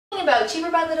talking about?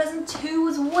 Cheaper by the dozen 2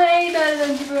 is way better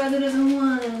than cheaper by the dozen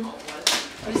 1.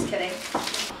 I'm just kidding.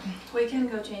 We can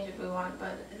go change if we want,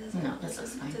 but it doesn't, no, this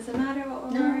is fine. Does it matter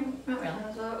what we're wearing? Not really.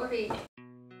 That's what we're eating.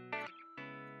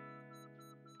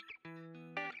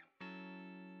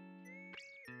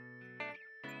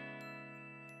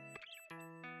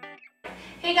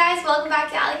 Hey guys, welcome back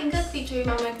to Allie Can Cook featuring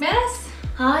Mama McManus.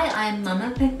 Hi, I'm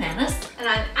Mama McManus. And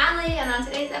I'm Allie, and on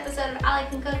today's episode of Allie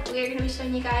Can Cook, we are going to be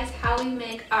showing you guys how we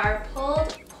make our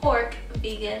pulled pork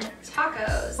vegan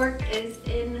tacos. Pork is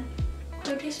in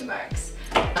quotation marks.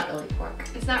 Not really pork.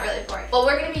 It's not really pork. Well,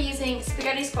 we're going to be using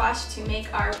spaghetti squash to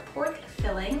make our pork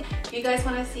filling. If you guys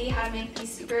want to see how to make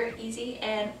these super easy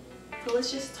and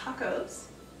delicious tacos,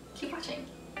 keep watching.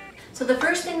 So the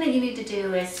first thing that you need to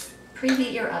do is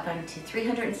preheat your oven to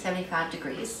 375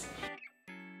 degrees.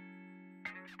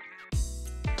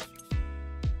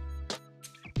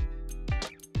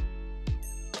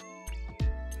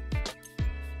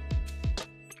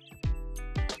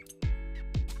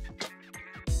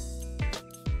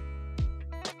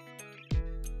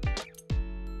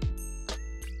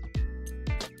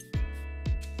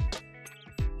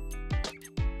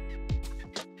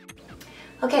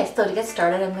 Okay, so to get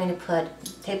started, I'm going to put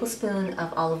a tablespoon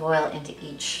of olive oil into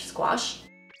each squash.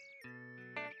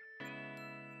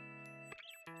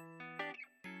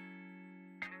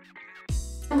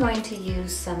 I'm going to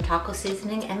use some taco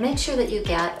seasoning, and make sure that you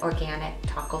get organic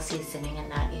taco seasoning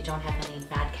and that you don't have any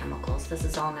bad chemicals. This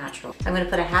is all natural. I'm going to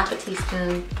put a half a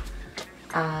teaspoon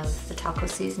of the taco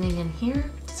seasoning in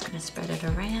here. Just going to spread it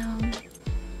around.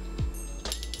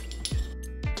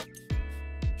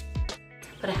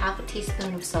 Put a half a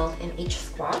teaspoon of salt in each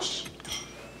squash.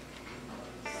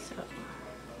 So,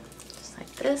 just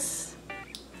like this.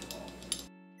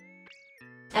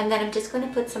 And then I'm just going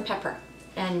to put some pepper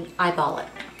and eyeball it.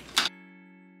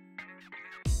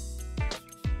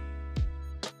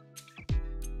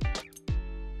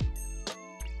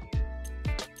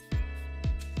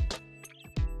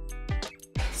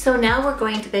 So now we're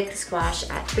going to bake the squash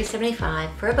at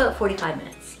 375 for about 45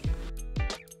 minutes.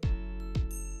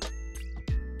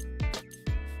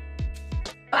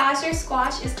 As your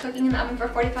squash is cooking in the oven for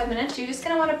 45 minutes, you're just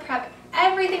going to want to prep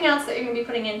everything else that you're going to be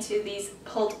putting into these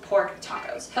pulled pork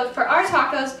tacos. So for our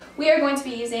tacos, we are going to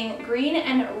be using green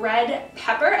and red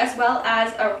pepper as well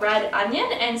as a red onion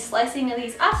and slicing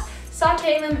these up,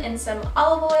 sauteing them in some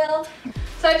olive oil.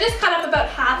 So I've just cut up about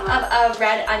half of a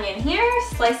red onion here,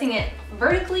 slicing it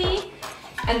vertically,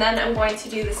 and then I'm going to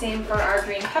do the same for our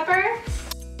green pepper.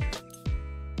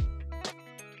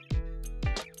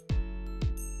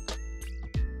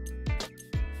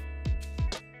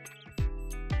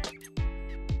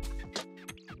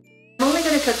 I'm only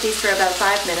going to cook these for about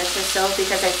 5 minutes or so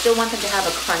because I still want them to have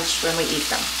a crunch when we eat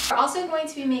them. We're also going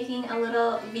to be making a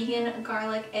little vegan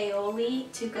garlic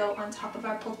aioli to go on top of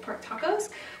our pulled pork tacos.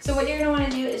 So what you're going to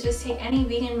want to do is just take any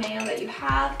vegan mayo that you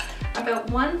have, about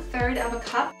 1/3 of a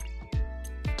cup.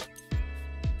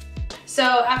 So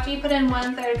after you put in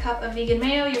 1/3 cup of vegan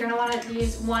mayo, you're going to want to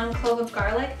use 1 clove of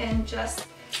garlic and just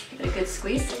give it a good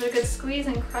squeeze. Give it a good squeeze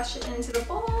and crush it into the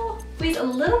bowl. Squeeze a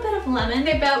little bit of lemon,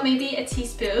 about maybe a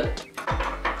teaspoon,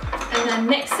 and then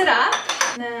mix it up.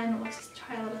 And then we'll just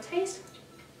try a little taste.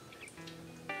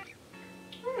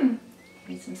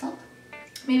 Need some salt.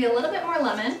 Maybe a little bit more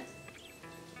lemon.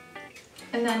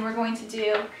 And then we're going to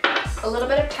do a little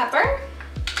bit of pepper,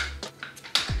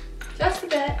 just a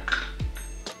bit,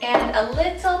 and a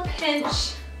little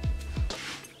pinch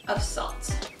of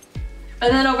salt.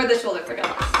 And then over the shoulder for good.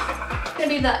 It's gonna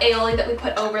be the aioli that we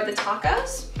put over the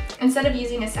tacos instead of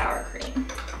using a sour cream.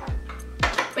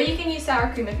 But you can use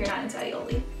sour cream if you're not into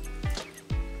aioli.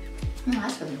 Oh,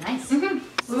 that's really nice.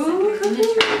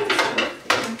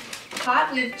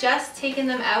 Hot, we've just taken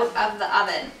them out of the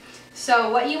oven. So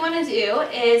what you want to do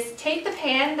is take the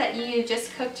pan that you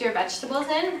just cooked your vegetables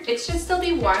in. It should still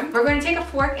be warm. We're going to take a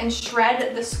fork and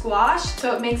shred the squash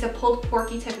so it makes a pulled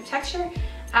porky type of texture.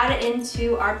 Add it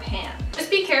into our pan. Just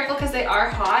be careful because they are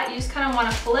hot. You just kind of want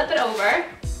to flip it over.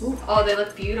 Ooh. Oh, they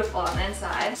look beautiful on the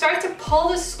inside. Start to pull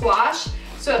the squash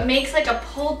so it makes like a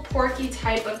pulled porky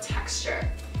type of texture.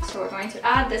 So we're going to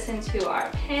add this into our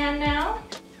pan now.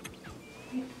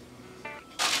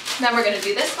 Then we're going to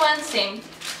do this one, same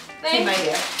thing. Same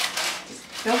idea.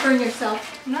 Just don't burn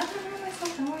yourself. I'm not going to burn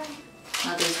myself, don't worry.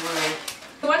 Mother's word.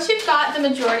 Once you've got the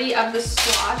majority of the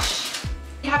squash,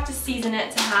 you have to season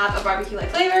it to have a barbecue-like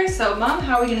flavor. So Mom,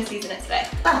 how are we going to season it today?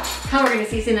 How we're going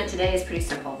to season it today is pretty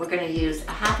simple. We're going to use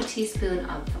a half a teaspoon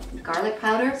of garlic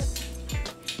powder.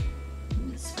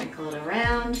 Sprinkle it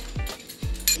around.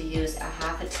 We use a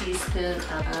half a teaspoon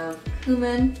of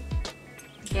cumin.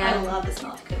 Yeah. I love the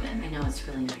smell of cumin. I know, it's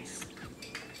really nice.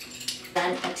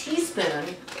 Then a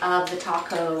teaspoon of the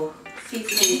taco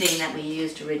seasoning that we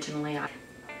used originally.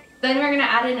 Then we're gonna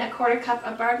add in a 1/4 cup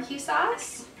of barbecue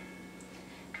sauce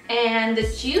and the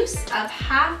juice of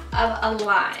half of a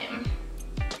lime.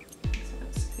 So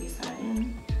let's squeeze that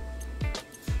in.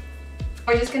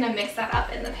 We're just gonna mix that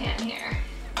up in the pan here.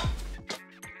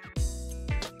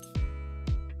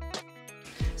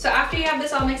 So after you have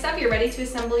this all mixed up, you're ready to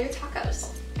assemble your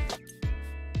tacos.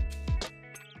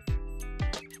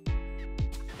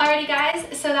 Alrighty guys,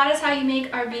 so that is how you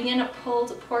make our vegan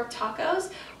pulled pork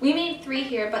tacos. We made 3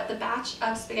 here, but the batch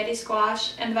of spaghetti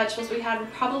squash and the vegetables we had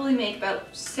would probably make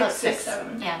about 6 of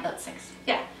them. Yeah, about 6.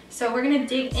 Yeah, so we're gonna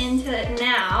dig into it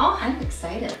now. I'm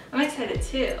excited. I'm excited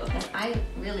too. Because I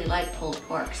really like pulled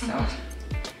pork, so.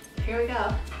 Here we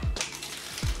go.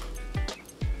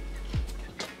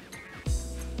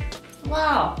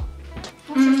 Wow.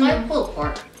 That's just like pulled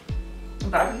pork.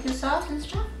 Barbecue sauce and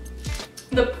stuff.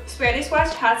 The spaghetti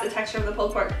squash has the texture of the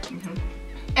pulled pork,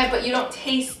 but you don't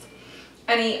taste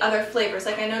any other flavors.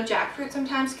 Like I know jackfruit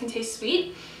sometimes can taste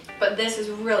sweet, but this is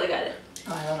really good.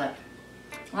 Oh, I love it.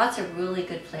 Lots of really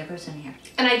good flavors in here.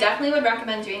 And I definitely would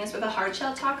recommend doing this with a hard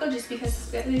shell taco just because the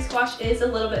spaghetti squash is a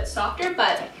little bit softer,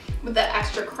 but with the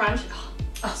extra crunch,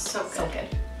 oh so good. So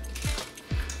good.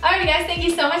 Alrighty guys, thank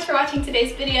you so much for watching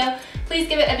today's video. Please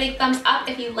give it a big thumbs up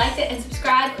if you liked it and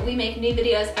subscribe. We make new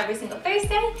videos every single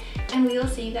Thursday and we will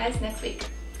see you guys next week.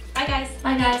 Bye guys.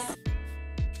 Bye guys.